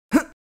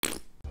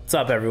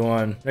What's up,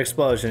 everyone?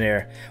 Ricksploshin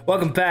here.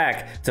 Welcome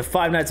back to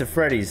Five Nights at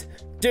Freddy's.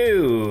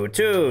 Two.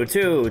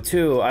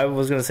 I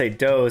was gonna say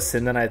dose,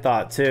 and then I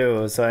thought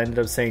two, so I ended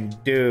up saying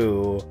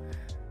do.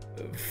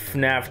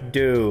 FNAF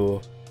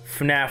do.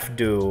 FNAF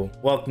do.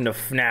 Welcome to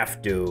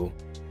FNAF do.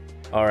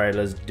 All right,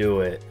 let's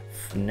do it.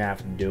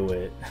 FNAF do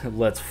it.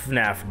 Let's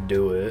FNAF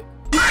do it.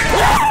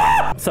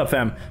 What's up,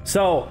 fam?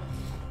 So,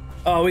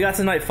 we got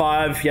to night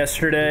 5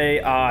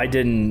 yesterday. I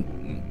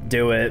didn't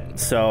do it,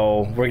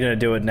 so we're gonna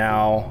do it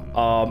now.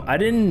 I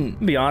didn't,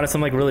 to be honest, I'm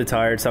like really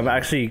tired, so I'm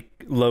actually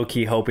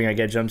low-key hoping I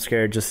get jump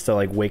scared just to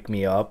like wake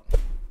me up.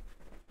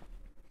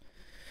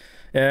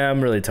 Yeah,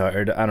 I'm really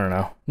tired. I don't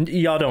know.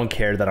 Y'all don't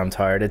care that I'm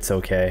tired. It's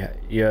okay.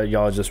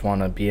 Y'all just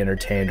want to be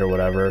entertained or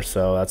whatever,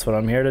 so that's what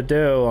I'm here to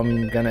do.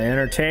 I'm gonna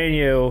entertain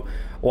you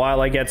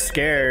while I get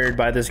scared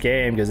by this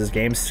game, because this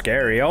game's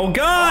scary. Oh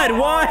god,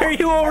 why are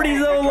you already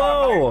so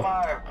low?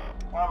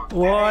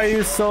 Why are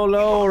you so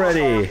low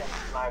already?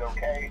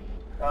 Okay.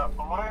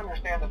 From what I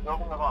understand, the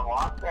building is on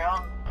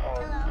lockdown.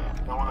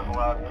 No one is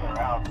allowed in or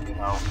out, you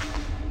know,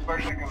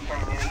 especially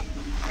concerning any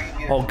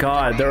previous... Oh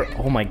god,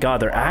 oh my god,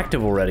 they're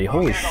active already.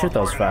 Holy shit,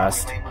 that was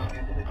fast.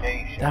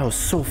 That was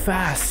so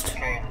fast.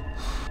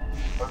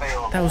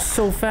 That was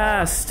so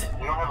fast.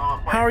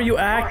 How are you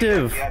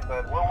active?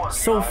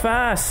 So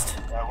fast.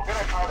 We're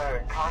gonna try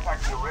to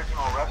contact the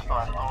original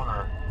restaurant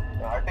owner.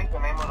 I think the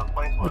name of the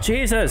place was... Oh,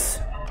 Jesus.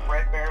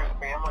 Freddy's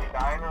Family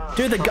Diner.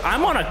 Dude,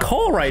 I'm on a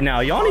call right now.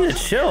 Y'all need to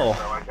chill. So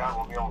I doubt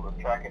we'll be able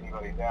to track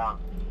anybody down.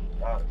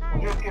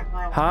 Just get through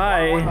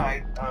Hi. one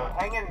night.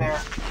 Hang in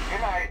there. Good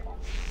night.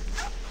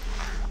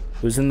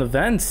 Who's in the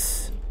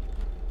vents?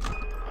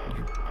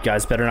 You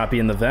guys better not be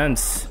in the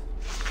vents.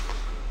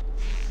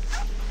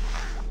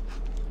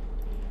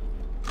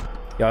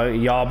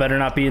 Y'all better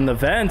not be in the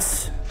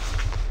vents.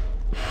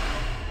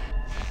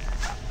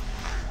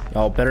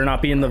 Y'all better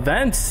not be in the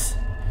vents.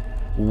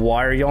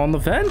 Why are y'all in the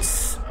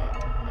vents?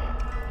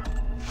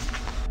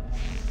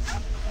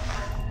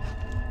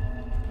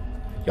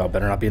 Y'all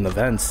better not be in the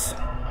vents.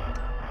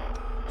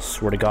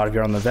 Swear to God, if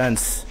you're on the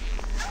vents,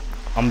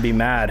 I'm gonna be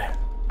mad.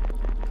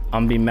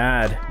 I'm gonna be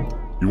mad.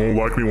 You won't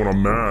like me when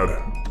I'm mad.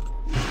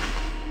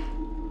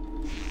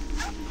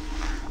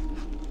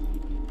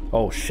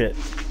 Oh shit.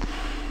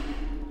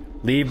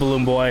 Leave,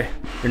 Balloon Boy.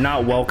 You're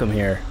not welcome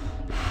here.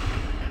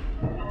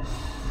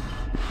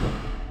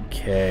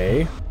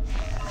 Okay.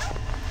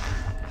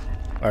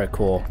 Alright,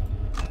 cool.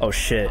 Oh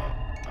shit.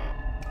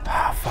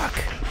 Ah, fuck.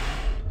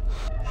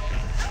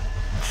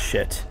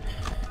 Shit.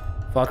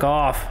 Fuck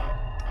off.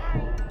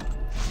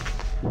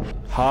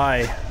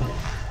 Hi.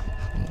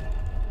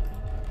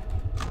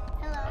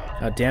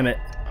 God damn it.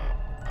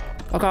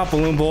 Fuck off,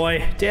 Balloon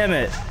Boy. Damn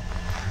it.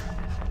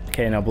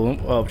 Okay, now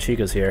Balloon... Oh,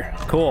 Chica's here.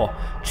 Cool.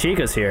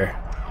 Chica's here.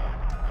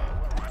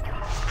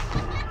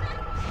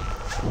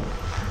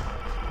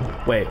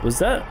 Wait, was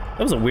that...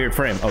 That was a weird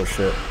frame. Oh,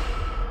 shit.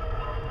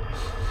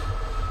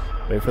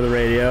 Wait for the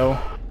radio.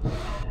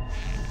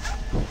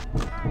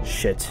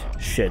 Shit.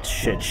 Shit.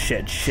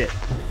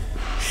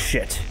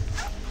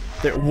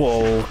 There...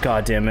 Whoa.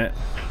 God damn it.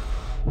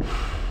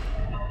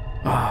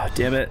 Ah, oh,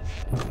 damn it.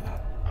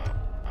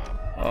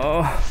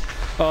 Oh,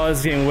 this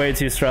is getting way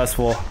too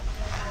stressful.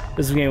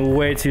 This is getting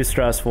way too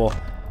stressful.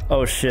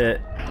 Oh shit.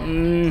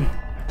 I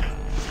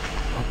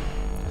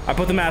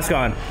put the mask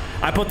on.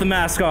 I put the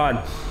mask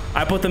on.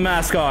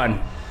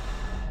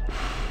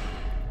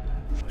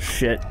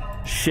 Shit.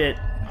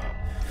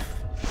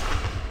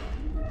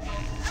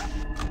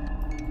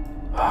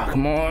 Oh,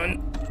 come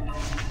on.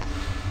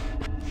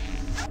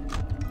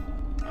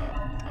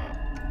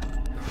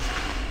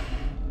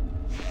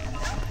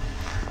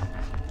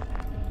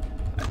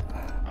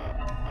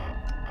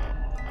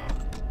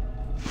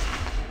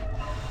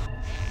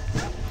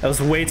 That was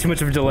way too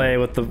much of a delay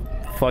with the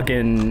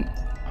fucking...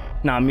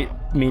 Nah, me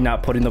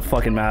not putting the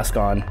fucking mask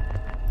on.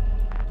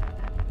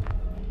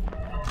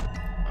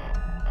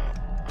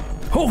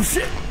 Oh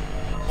shit!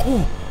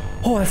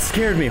 Oh, that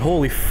scared me.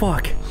 Holy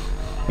fuck.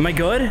 Am I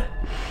good?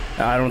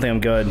 I don't think I'm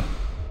good.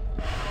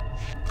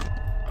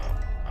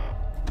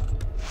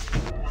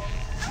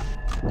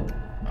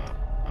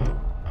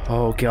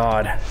 Oh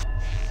god.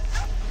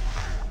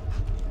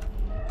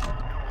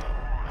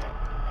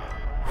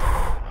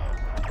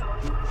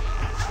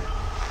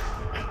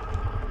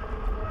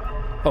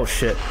 Oh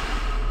shit.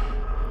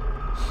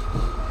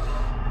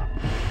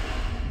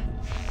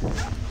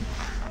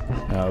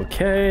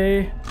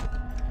 Okay.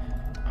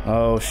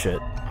 Oh shit.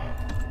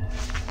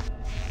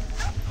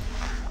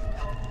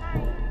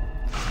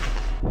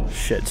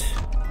 Shit.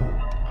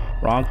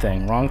 Wrong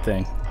thing.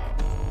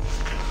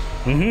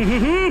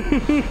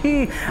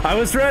 I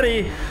was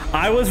ready.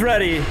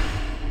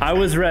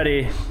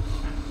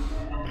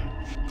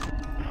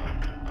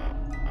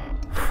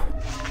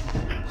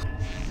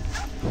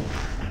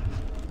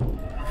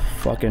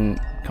 Fucking,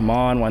 come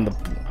on, wind the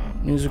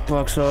music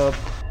box up.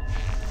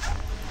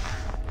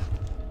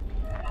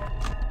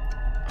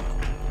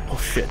 Oh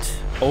shit.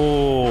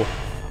 Oh,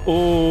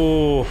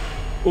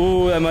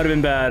 that might have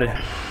been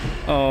bad.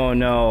 Oh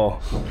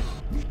no.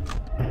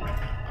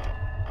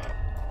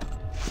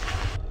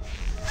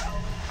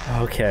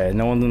 Okay,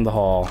 no one's in the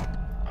hall.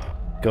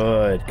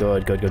 Good,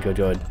 good, good, good, good,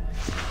 good.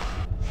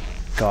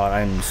 God,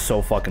 I'm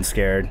so fucking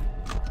scared.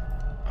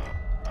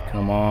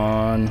 Come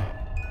on.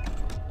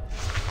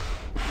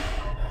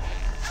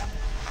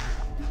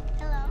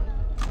 Hello.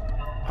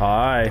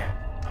 Hi.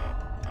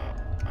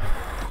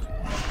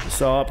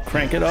 This up,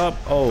 crank it up.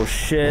 Oh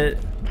shit.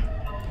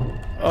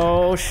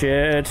 Oh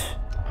shit.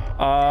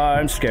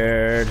 I'm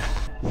scared.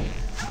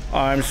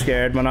 I'm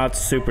scared, but not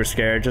super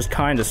scared. Just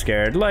kind of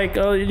scared. Like,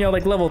 you know,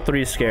 like level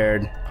 3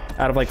 scared.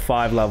 Out of like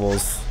 5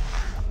 levels.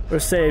 Or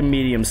say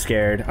medium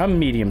scared. I'm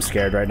medium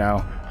scared right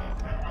now.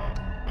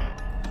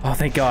 Oh,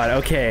 thank God.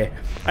 Okay.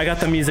 I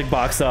got the music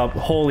box up.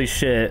 Holy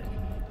shit.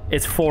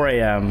 It's 4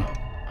 a.m.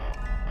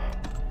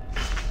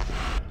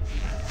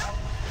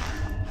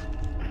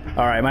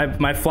 Alright,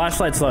 my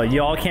flashlight's low.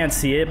 Y'all can't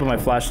see it, but my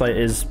flashlight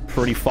is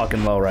pretty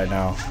fucking low right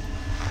now.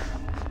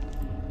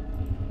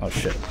 Oh,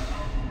 shit.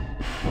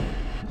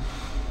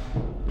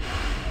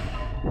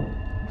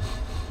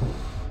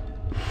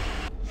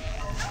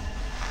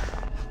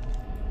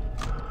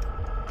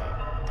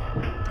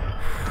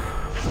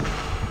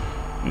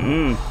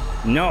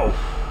 No.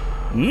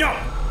 No!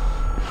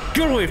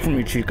 Get away from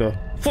me, Chica.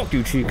 Fuck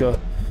you, Chica.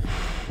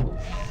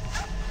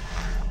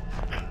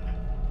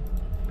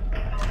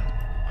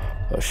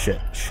 Oh,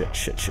 shit. Shit,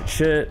 shit, shit,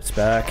 shit. It's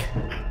back.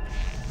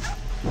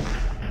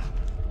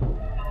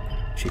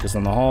 Chica's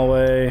in the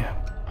hallway.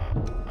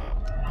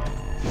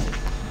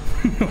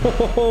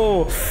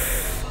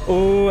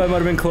 Oh, that might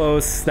have been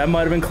close. That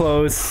might have been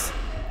close.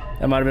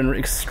 That might have been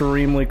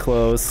extremely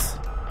close.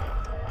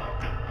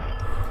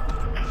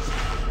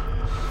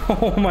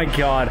 Oh my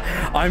God,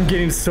 I'm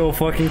getting so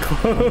fucking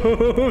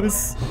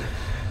close.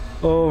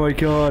 Oh my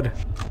God.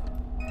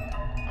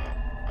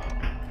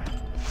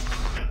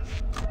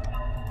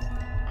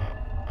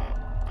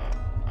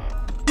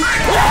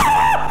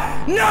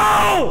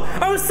 No!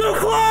 I was so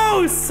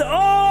close!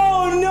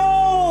 Oh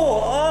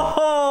no!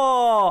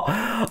 Oh!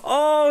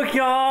 Oh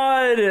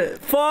God!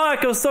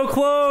 Fuck, I was so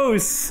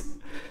close!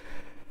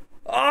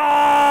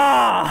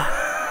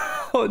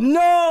 Ah! Oh,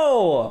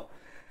 no!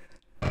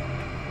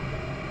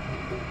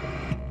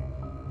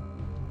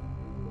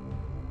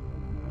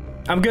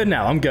 I'm good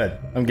now. I'm good.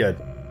 I'm good.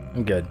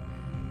 I'm good.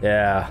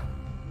 Yeah.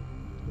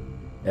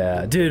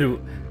 Yeah. Dude.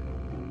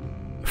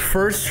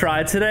 First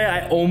try today,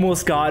 I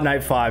almost got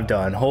night 5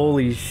 done.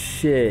 Holy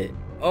shit.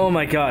 Oh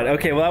my God.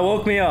 Okay, well that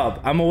woke me up.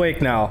 I'm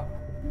awake now.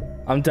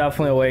 I'm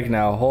definitely awake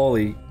now.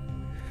 Holy.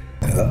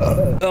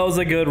 That was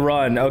a good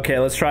run. Okay,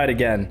 let's try it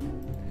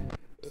again.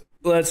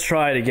 Let's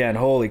try it again.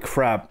 Holy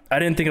crap. I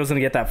didn't think I was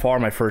gonna get that far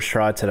my first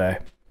try today.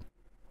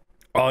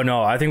 Oh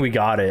no, I think we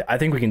got it. I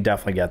think we can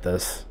definitely get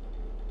this.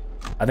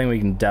 I think we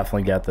can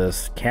definitely get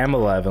this. Cam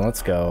 11,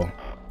 let's go.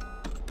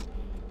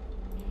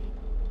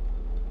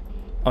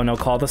 Oh, no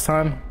call this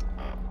time?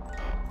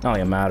 Not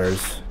like it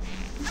matters.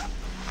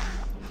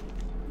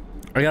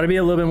 I gotta be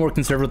a little bit more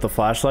conservative with the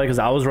flashlight because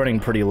I was running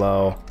pretty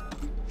low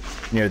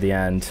near the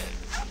end.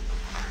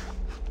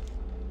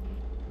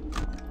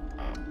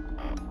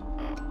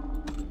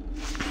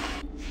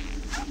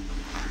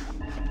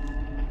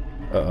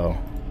 Uh-oh.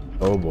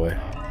 Oh boy.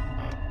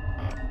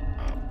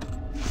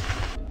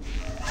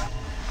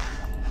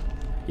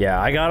 Yeah,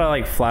 I gotta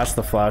like flash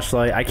the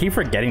flashlight. I keep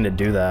forgetting to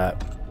do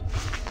that.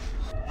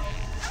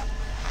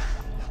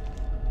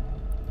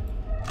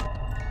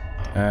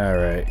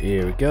 Alright,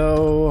 here we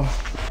go.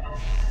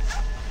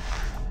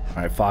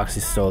 Alright,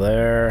 Foxy's still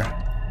there.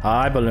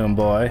 Hi, Balloon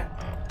Boy.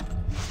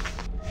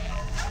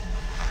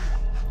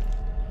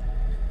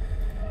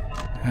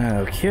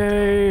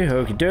 Okay,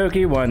 okie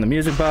dokie. Wind the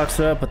music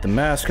box up, put the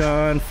mask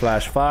on,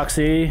 flash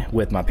Foxy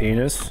with my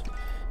penis.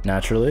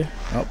 Naturally.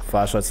 Oh,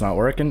 flashlight's not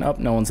working. Oh,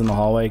 no one's in the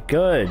hallway.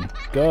 Good.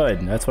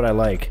 Good. That's what I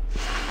like.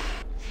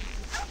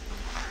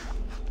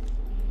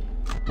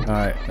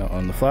 Alright, no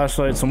on the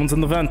flashlight. Someone's in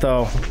the vent,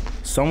 though.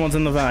 Someone's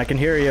in the vent. I can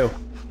hear you.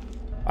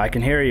 I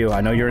can hear you.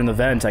 I know you're in the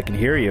vent. I can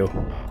hear you.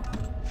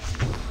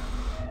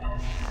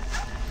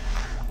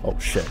 Oh,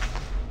 shit.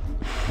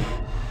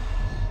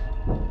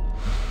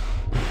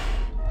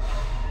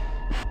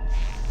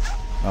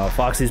 Oh,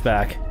 Foxy's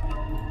back.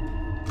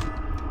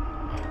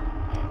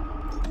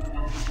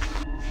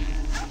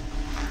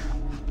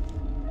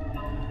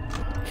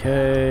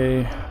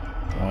 Okay,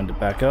 wanted to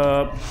back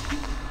up.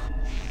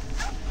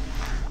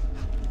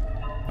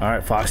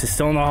 Alright, Foxy's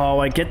still in the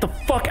hallway. Get the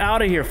fuck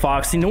out of here,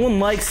 Foxy. No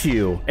one likes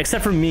you.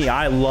 Except for me,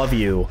 I love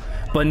you.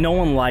 But no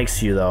one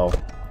likes you, though.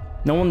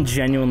 No one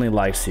genuinely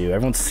likes you.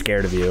 Everyone's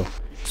scared of you.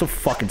 So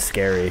fucking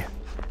scary.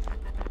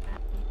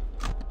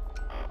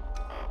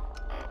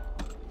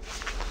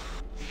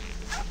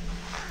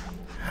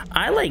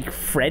 I like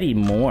Freddy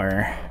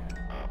more.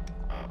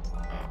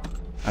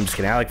 I'm just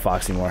kidding, I like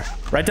Foxy more.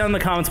 Write down in the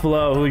comments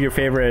below who your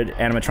favorite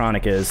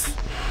animatronic is.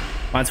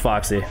 Mine's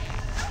Foxy.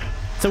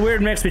 It's a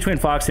weird mix between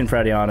Foxy and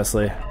Freddy,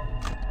 honestly.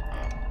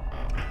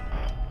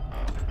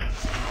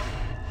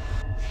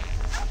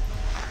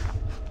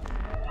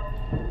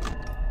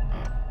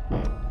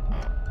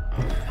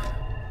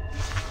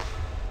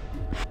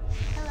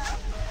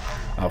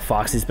 Oh,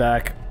 Foxy's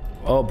back.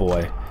 Oh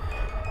boy.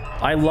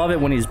 I love it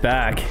when he's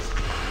back.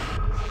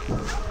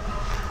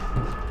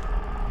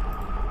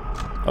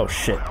 Oh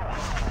shit.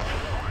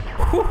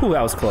 Whew,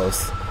 that was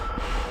close.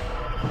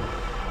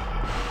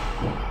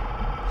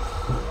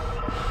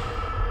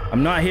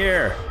 I'm not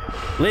here.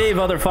 Leave,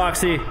 other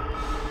Foxy.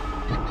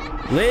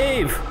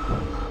 Leave.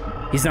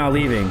 He's not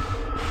leaving.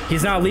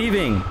 He's not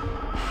leaving.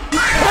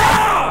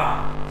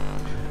 Ah!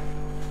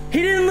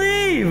 He didn't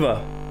leave.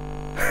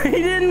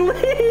 He didn't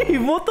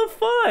leave. What the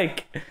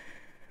fuck?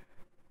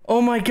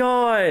 Oh my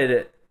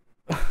god.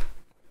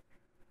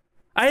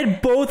 I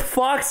had both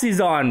Foxies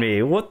on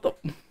me. What the?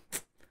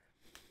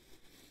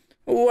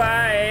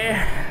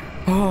 Why?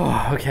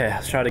 Oh, okay.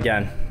 Let's try it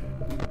again.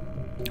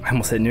 I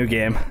almost hit new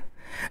game.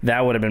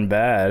 That would have been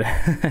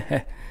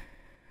bad.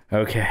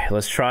 Okay,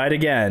 let's try it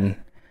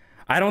again.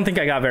 I don't think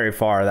I got very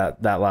far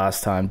that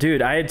last time.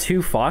 Dude, I had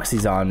 2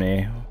 Foxies on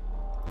me.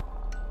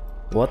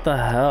 What the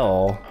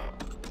hell?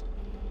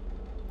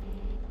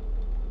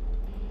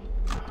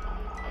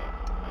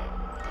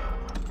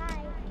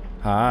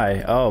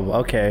 Hi. Oh,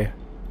 okay.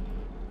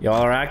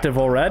 Y'all are active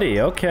already.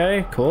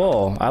 Okay,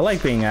 cool. I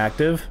like being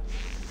active.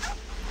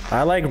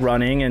 I like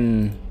running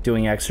and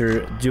doing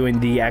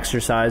the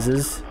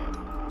exercises.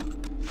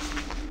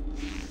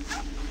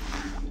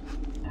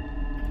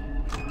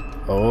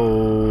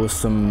 Oh,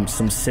 some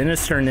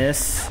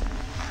sinisterness.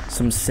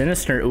 Some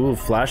sinister. Ooh,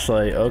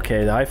 flashlight.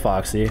 Okay, hi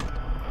Foxy.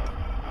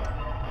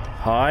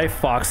 Hi,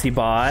 Foxy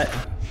Bot.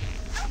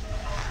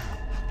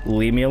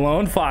 Leave me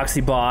alone,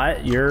 Foxy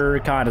Bot. You're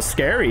kind of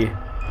scary.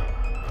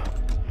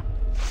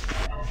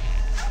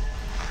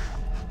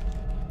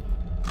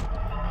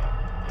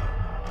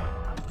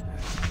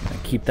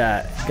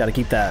 Gotta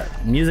keep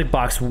that music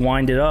box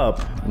winded up.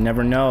 You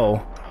never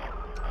know.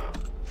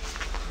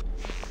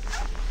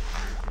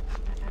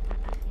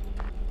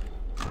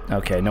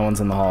 Okay, no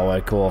one's in the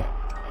hallway. Cool.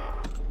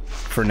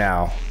 For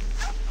now.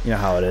 You know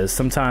how it is.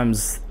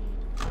 Sometimes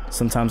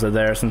they're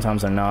there,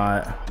 sometimes they're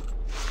not.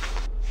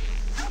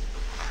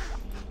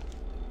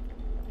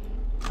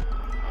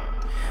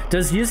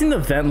 Does using the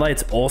vent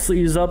lights also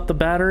use up the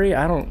battery?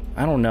 I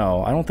don't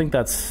know. I don't think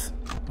that's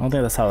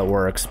how it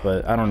works,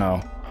 but I don't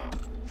know.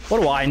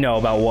 What do I know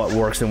about what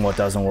works and what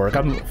doesn't work?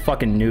 I'm a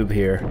fucking noob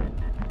here.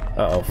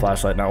 Uh-oh,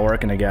 flashlight not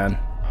working again.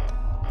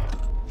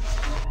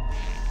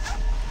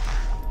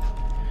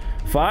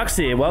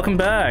 Foxy, welcome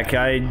back.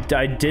 I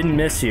didn't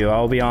miss you,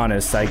 I'll be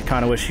honest. I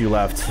kind of wish you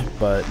left,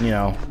 but, you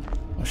know.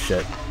 Oh,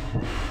 shit.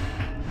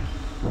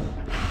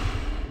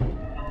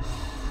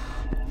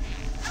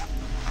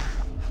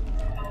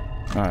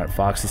 Alright,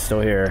 Foxy's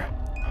still here.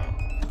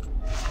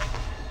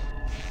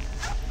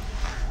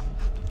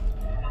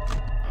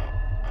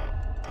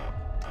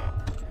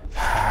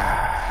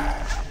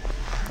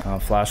 Oh,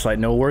 flashlight,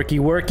 no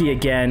worky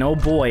again. Oh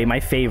boy, my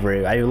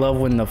favorite. I love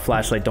when the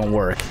flashlight don't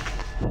work.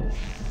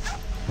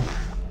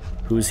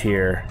 Who's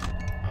here?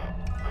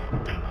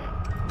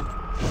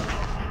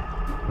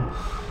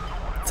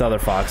 It's other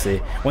Foxy.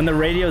 When the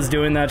radio's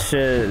doing that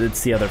shit,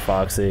 it's the other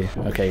Foxy.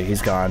 Okay,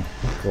 he's gone.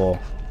 Cool.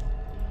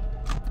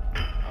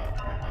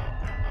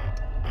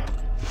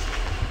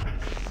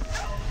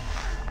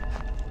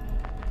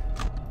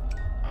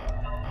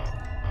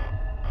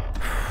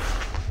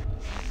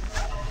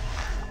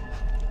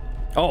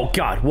 Oh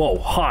god, whoa,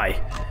 hi.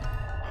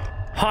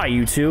 Hi,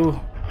 you two.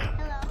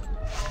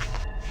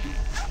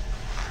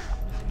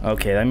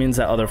 Okay, that means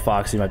that other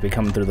Foxy might be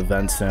coming through the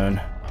vent soon.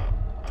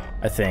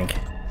 I think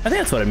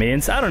that's what it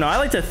means. I don't know, I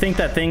like to think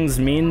that things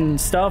mean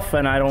stuff,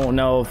 and I don't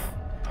know if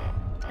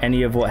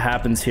any of what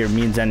happens here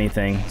means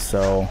anything,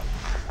 so...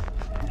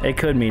 It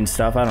could mean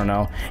stuff, I don't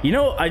know. You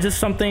know,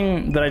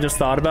 something that I just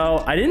thought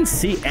about, I didn't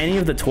see any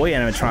of the toy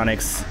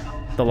animatronics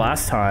the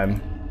last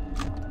time.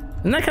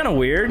 Isn't that kind of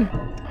weird?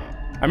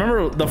 I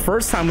remember the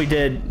first time we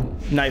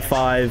did Night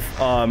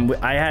 5,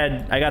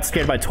 I got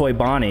scared by Toy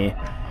Bonnie.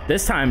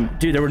 This time,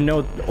 dude, there were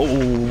no...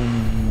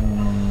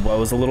 Oh, I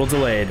was a little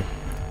delayed.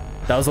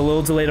 That was a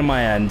little delayed on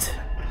my end.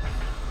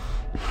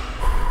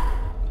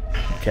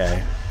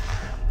 Okay.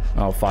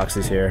 Oh,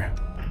 Foxy's here.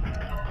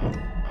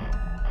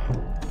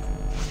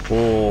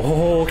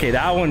 Oh, okay,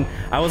 that one...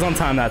 I was on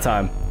time that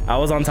time. I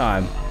was on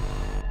time.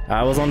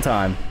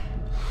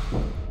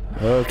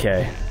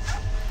 Okay.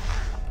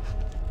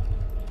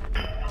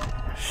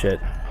 Shit.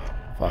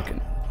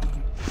 Fucking.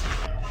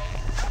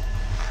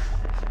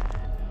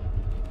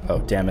 Oh,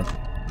 damn it.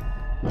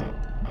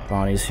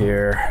 Bonnie's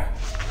here.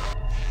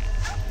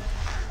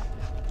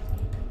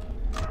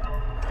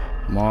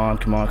 Come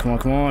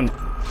on.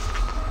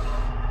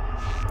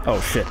 Oh,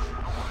 shit.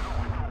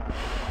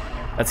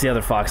 That's the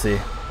other Foxy.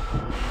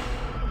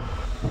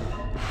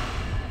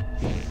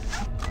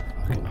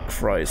 Fucking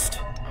Christ.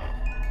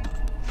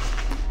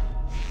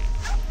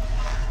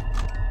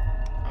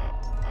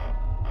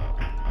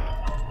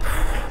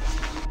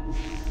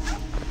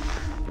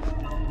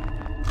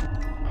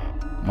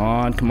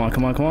 Come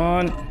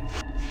on.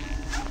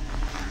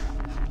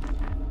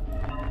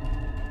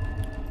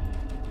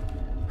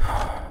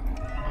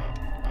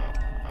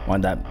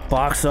 Wind that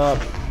box up.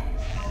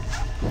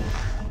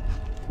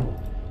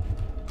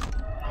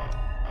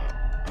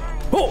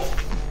 Oh!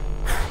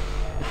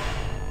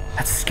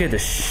 That scared the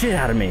shit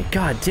out of me.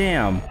 God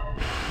damn.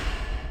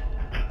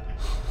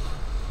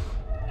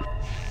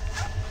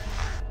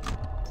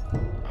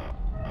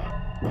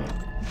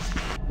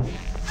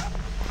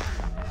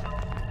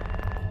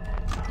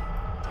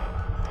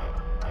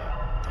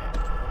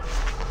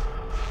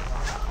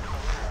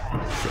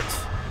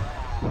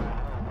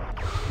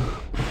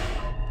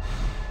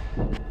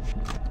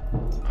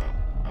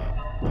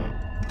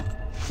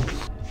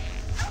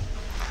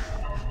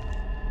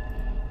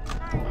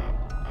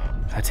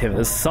 God damn it,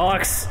 this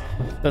sucks!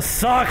 This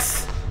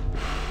sucks!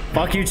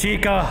 Fuck you,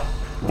 Chica!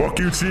 Fuck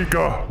you,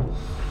 Chica!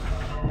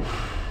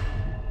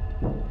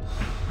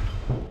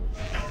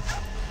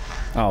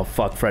 Oh,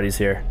 fuck, Freddy's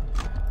here.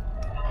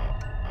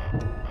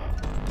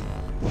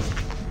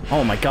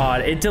 Oh my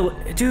god, dude,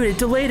 it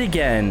delayed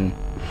again!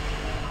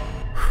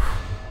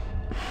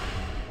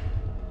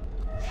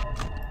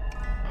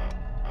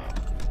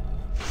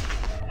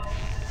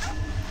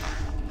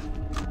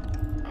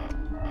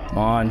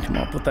 Come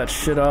on, put that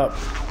shit up.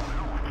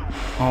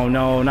 Oh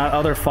no, not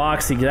other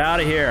Foxy, get out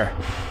of here.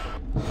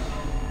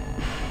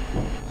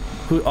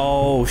 Who?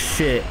 Oh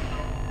shit.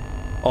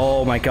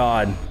 Oh my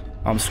god,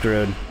 I'm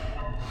screwed.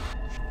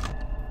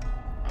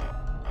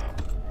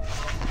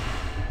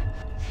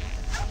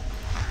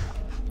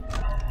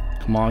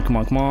 Come on, come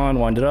on, come on,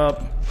 wind it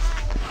up.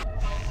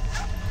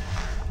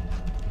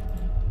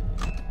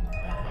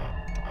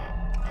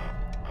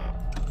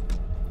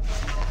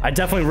 I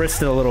definitely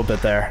risked it a little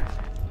bit there.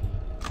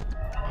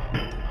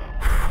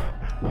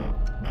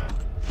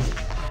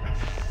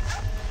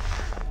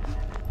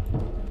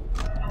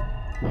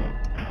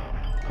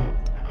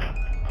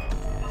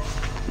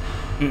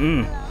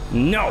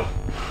 No!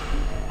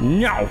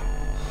 No!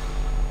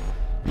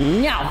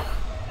 No!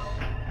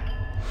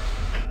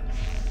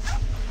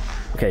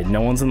 Okay,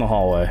 no one's in the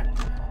hallway.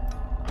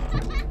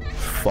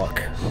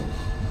 Fuck.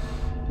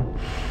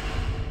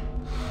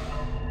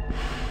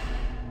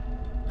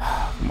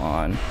 Come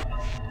on.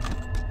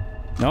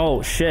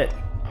 No, shit.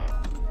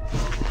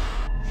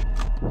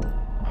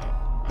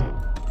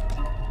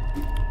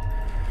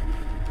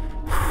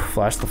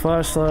 Flash the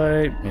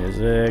flashlight.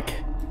 Music.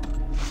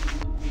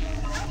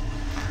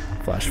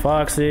 Flash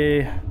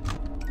Foxy.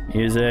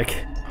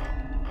 Music.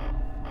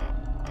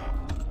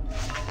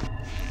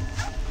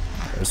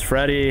 There's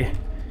Freddy.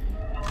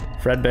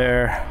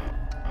 Fredbear.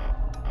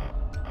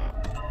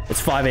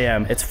 It's 5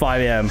 a.m. It's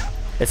 5 a.m.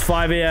 It's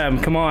 5 a.m.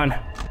 Come on.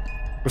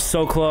 We're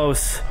so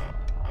close.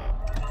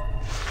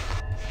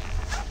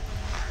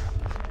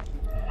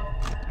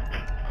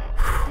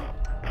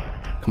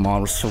 Come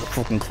on, we're so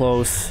fucking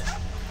close.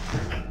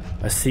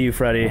 I see you,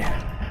 Freddy.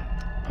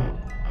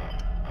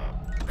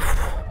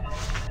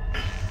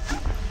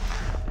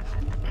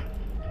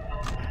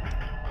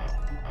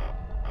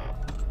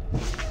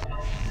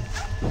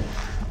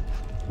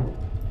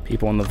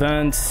 People in the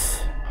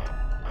vents.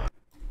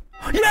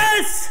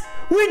 Yes!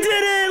 We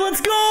did it! Let's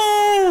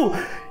go!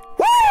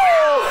 Woo!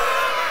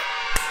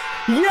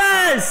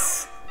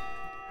 Yes!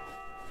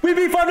 We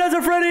beat Five Nights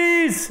at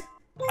Freddy's!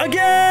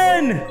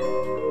 Again!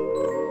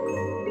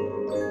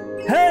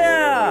 Hell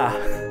yeah!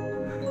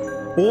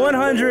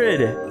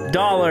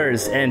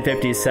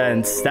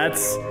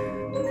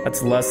 $100.50.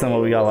 That's less than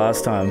what we got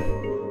last time.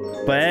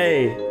 But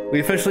hey,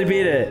 we officially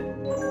beat it.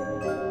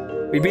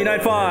 We beat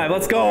night 5.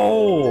 Let's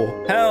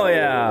go! Hell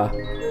yeah!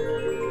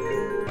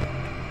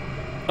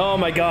 Oh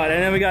my god,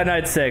 and then we got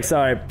night 6.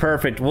 Alright,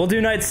 perfect. We'll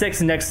do night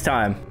 6 next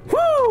time.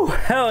 Woo!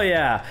 Hell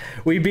yeah!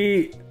 We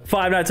beat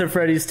Five Nights at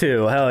Freddy's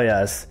 2. Hell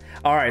yes.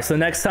 Alright, so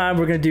next time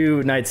we're gonna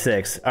do night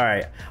 6.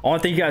 Alright, I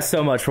want to thank you guys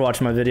so much for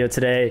watching my video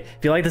today.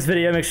 If you like this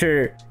video, make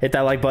sure to hit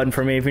that like button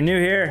for me. If you're new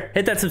here,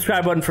 hit that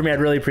subscribe button for me. I'd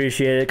really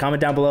appreciate it.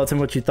 Comment down below, tell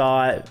me what you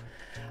thought.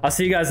 I'll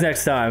see you guys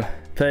next time.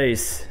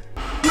 Peace.